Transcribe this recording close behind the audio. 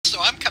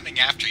I'm coming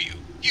after you.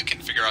 You can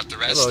figure out the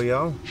rest. Hello,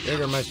 y'all.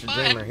 Jägermeister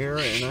Dreamer here,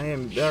 and I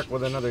am back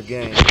with another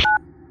game.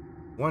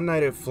 One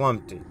Night at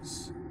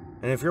Flumpty's.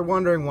 And if you're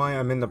wondering why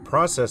I'm in the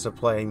process of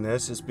playing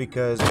this, it's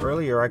because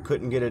earlier I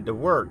couldn't get it to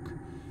work.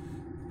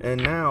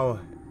 And now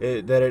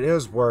that it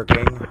is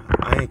working,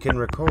 I can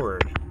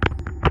record.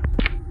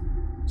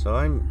 So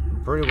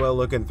I'm pretty well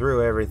looking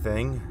through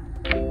everything.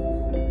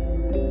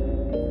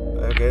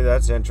 Okay,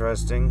 that's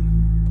interesting.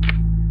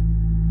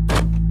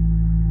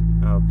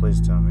 Oh, please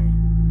tell me.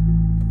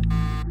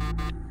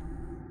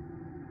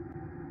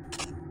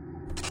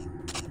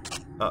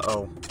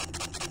 Uh-oh.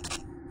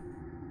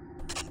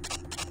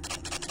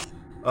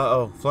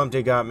 Uh-oh,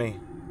 Flumpty got me.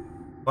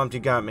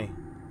 Flumpty got me.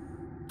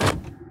 Oh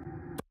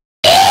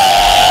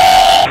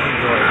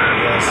boy,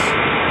 yes,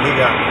 he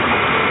got me.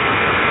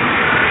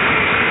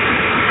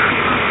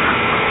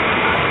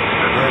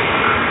 Yep,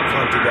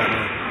 Flumpty got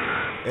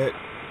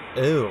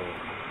me. Ew.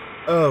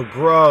 Oh,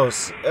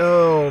 gross.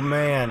 Oh,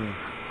 man.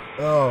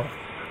 Oh.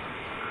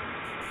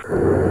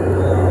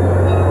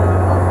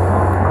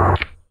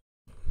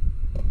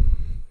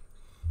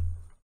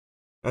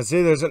 I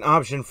see there's an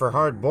option for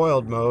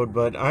hard-boiled mode,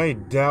 but I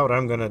doubt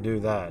I'm gonna do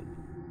that.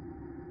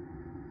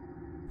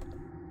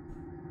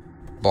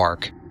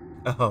 Bark.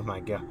 Oh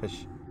my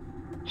gosh.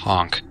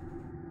 Honk.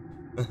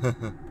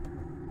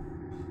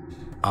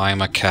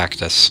 I'm a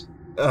cactus.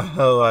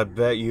 Oh, I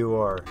bet you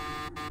are.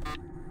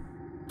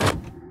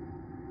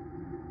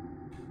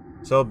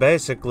 So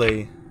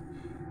basically,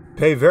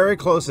 pay very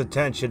close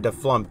attention to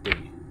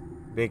Flumpty,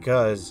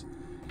 because,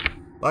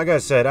 like I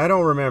said, I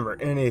don't remember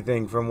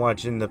anything from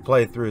watching the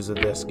playthroughs of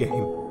this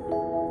game.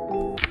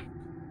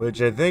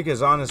 Which I think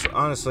is,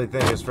 honestly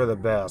think is for the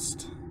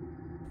best.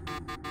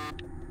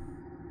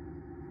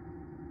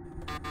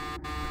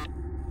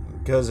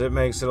 Because it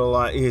makes it a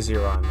lot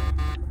easier on me.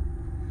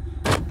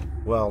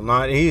 Well,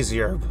 not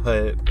easier,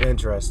 but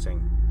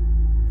interesting.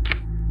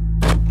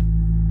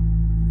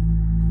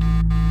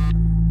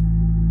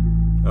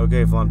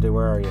 Okay, Flumpty,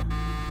 where are you?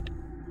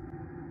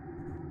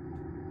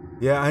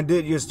 Yeah, I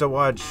did used to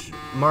watch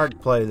Mark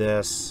play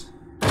this.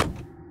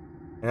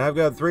 And I've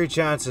got 3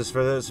 chances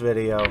for this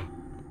video.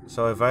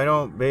 So if I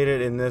don't beat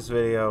it in this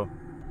video,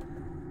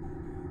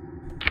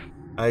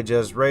 I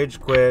just rage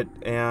quit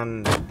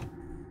and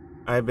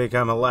I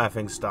become a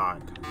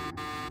laughingstock.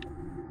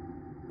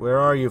 Where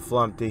are you,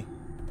 Flumpty?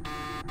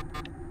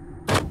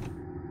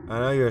 I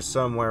know you're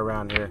somewhere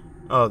around here.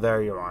 Oh,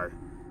 there you are.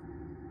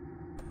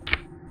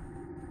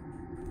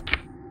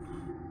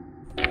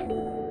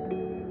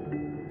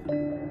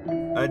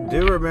 I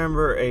do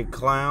remember a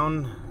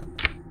clown,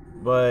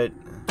 but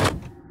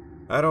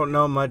I don't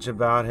know much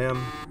about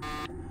him.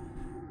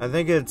 I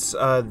think it's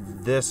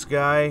this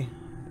guy,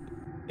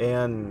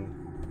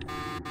 and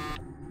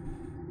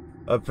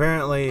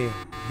apparently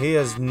he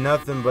is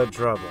nothing but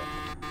trouble.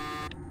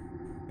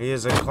 He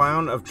is a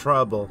clown of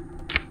trouble,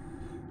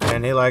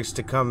 and he likes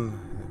to come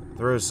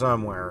through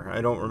somewhere.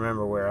 I don't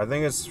remember where. I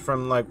think it's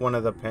from like one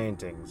of the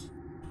paintings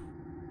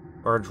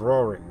or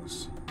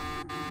drawings.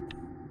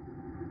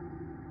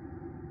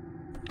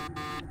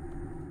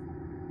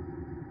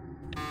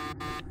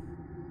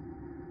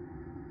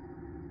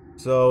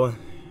 So,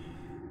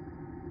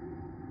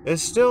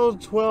 it's still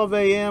 12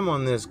 a.m.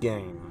 on this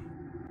game.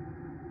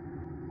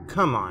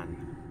 Come on.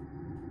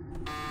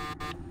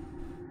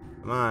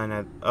 Come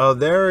on. Oh,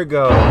 there it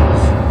goes.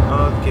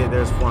 Okay,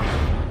 there's one.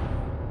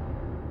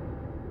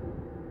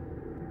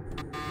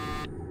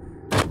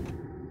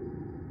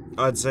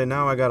 I'd say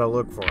now I gotta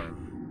look for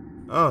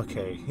him.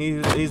 Okay,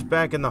 he's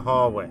back in the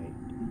hallway.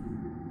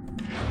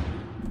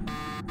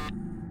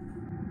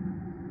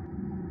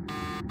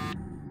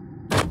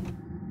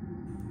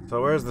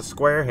 So where's the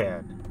square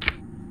head?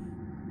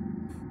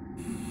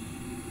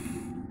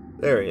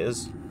 There he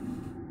is.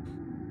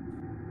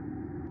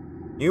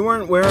 You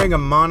weren't wearing a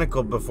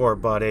monocle before,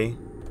 buddy.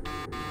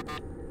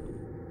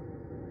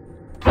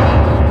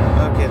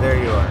 Okay,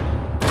 there you are.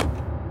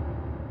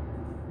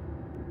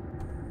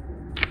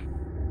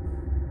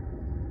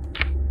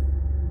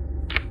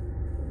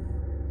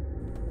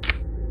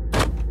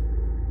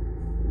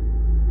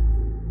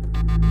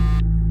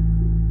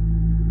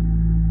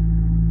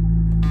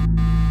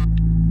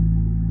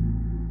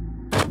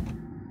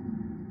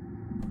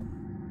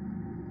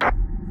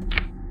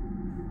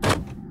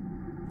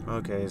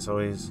 Okay, so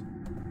he's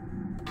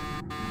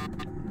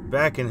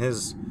back in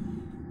his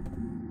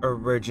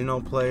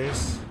original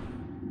place.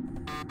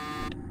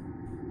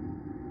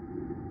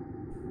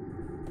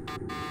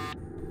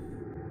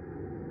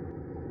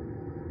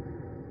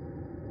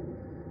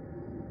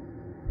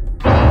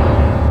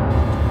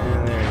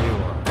 And there you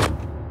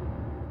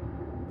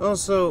are.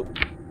 Also,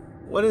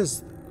 what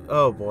is...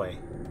 Oh boy.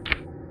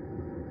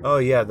 Oh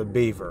yeah, the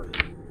beaver.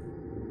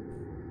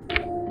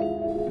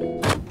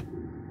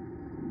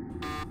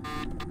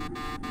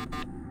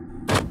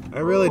 I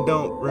really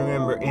don't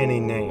remember any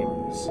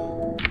names.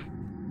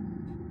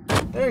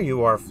 There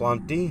you are,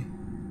 Flumpty.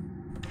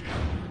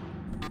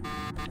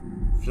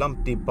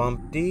 Flumpty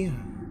Bumpty.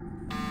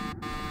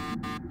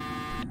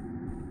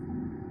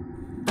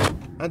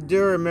 I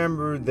do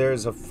remember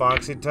there's a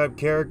Foxy type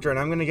character, and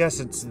I'm gonna guess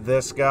it's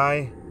this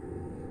guy.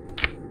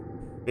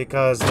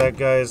 Because that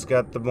guy's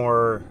got the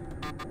more,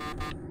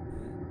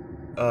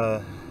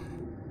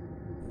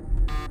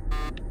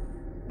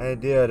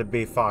 idea to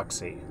be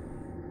Foxy.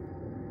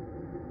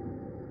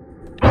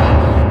 And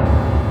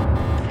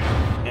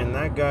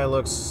that guy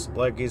looks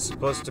like he's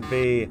supposed to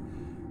be,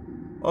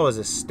 oh, is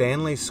it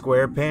Stanley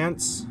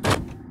Squarepants?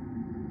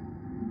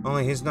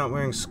 Only he's not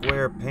wearing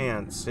square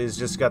pants, he's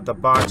just got the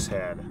box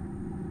head.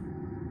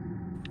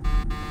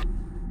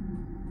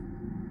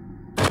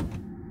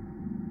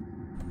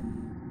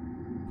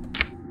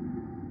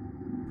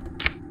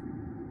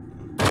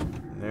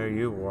 There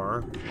you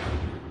are.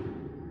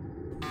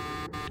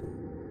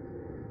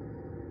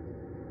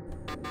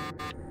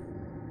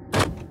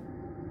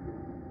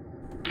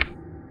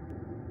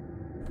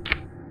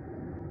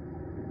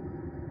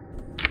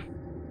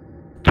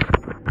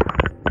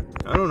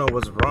 I don't know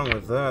what's wrong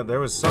with that. There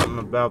was something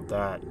about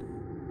that.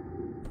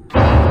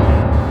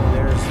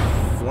 There's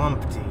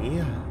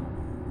Flumpty.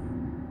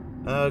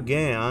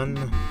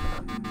 Again.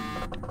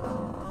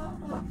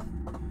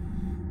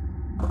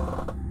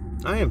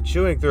 I am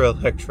chewing through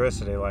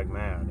electricity like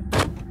mad.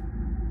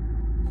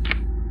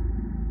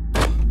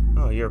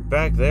 Oh, you're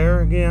back there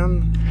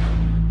again?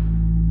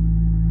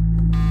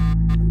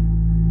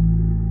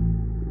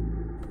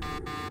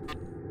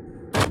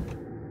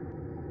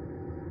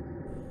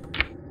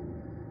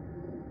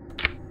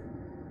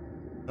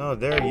 Oh,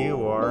 there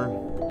you are.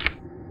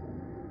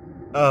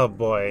 Oh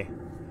boy.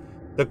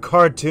 The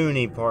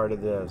cartoony part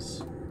of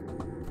this.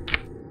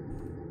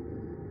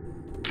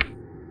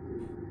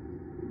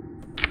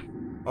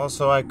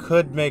 Also, I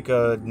could make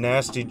a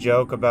nasty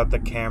joke about the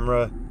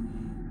camera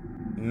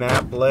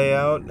map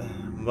layout,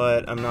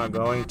 but I'm not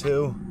going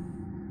to.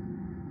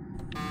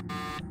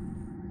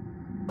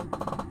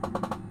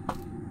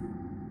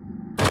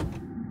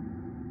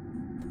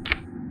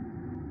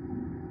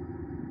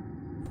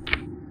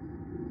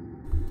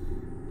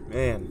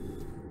 Man,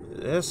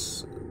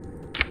 this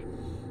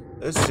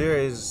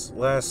series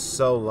lasts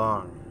so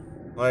long.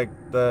 Like,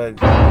 the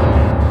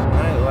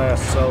night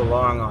lasts so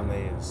long on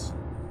these.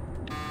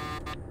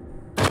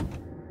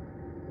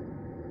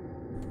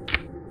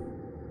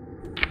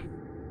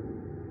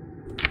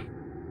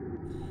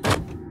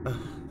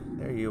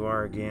 There you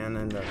are again,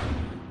 and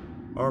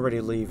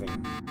already leaving.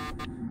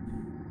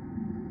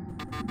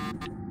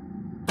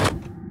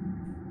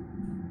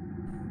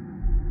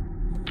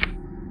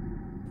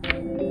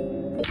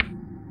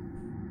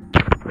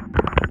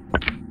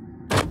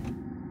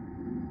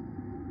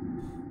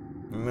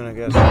 I'm gonna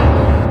guess.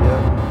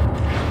 Yep.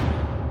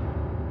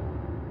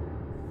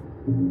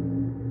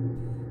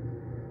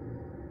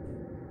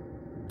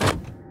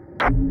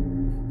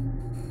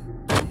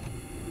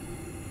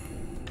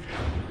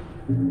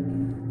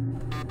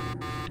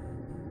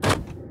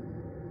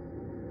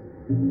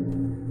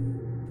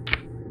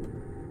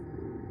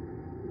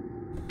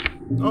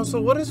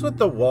 Also, what is with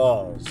the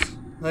walls?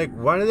 Like,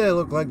 why do they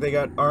look like they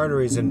got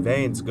arteries and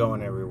veins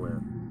going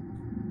everywhere?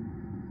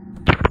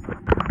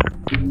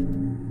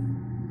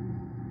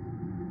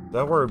 Is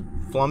that where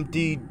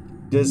Flumpty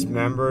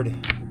dismembered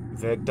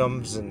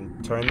victims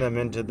and turned them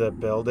into the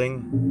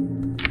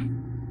building?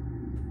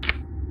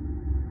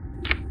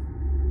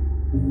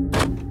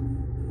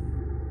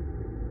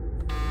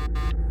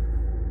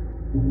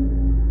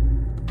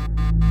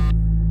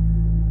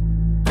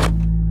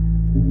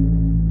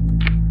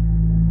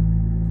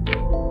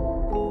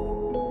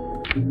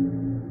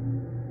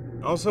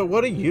 Also,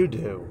 what do you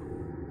do?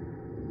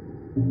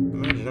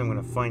 Imagine I'm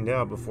gonna find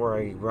out before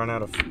I run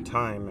out of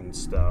time and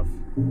stuff.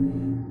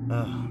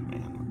 Oh,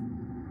 man.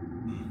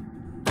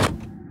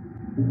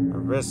 My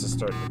wrist is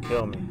starting to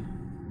kill me.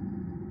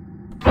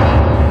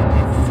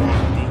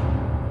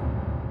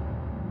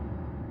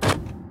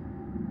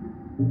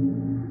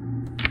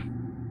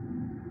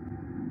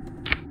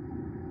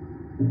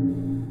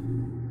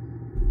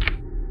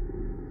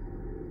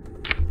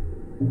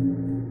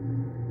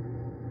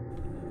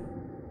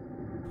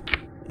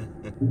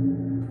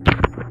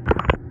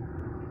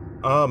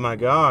 Oh my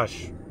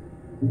gosh.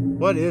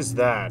 What is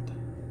that?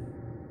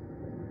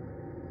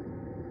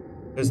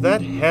 Is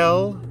that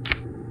hell?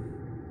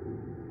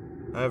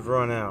 I've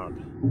run out.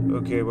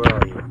 Okay, where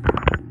are you?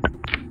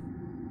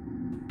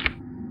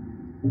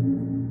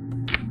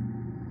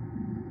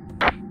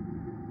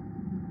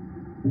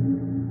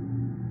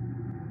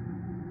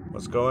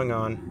 What's going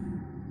on?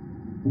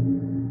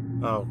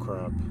 Oh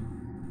crap.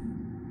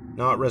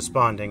 Not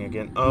responding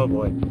again. Oh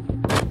boy.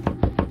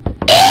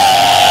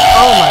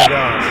 Oh my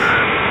gosh.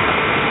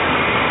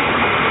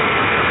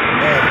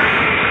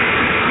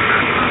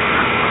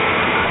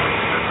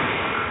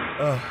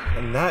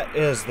 And that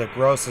is the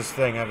grossest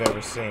thing I've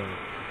ever seen.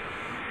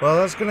 Well,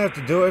 that's gonna have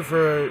to do it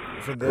for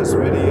this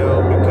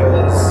video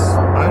because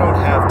I don't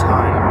have time.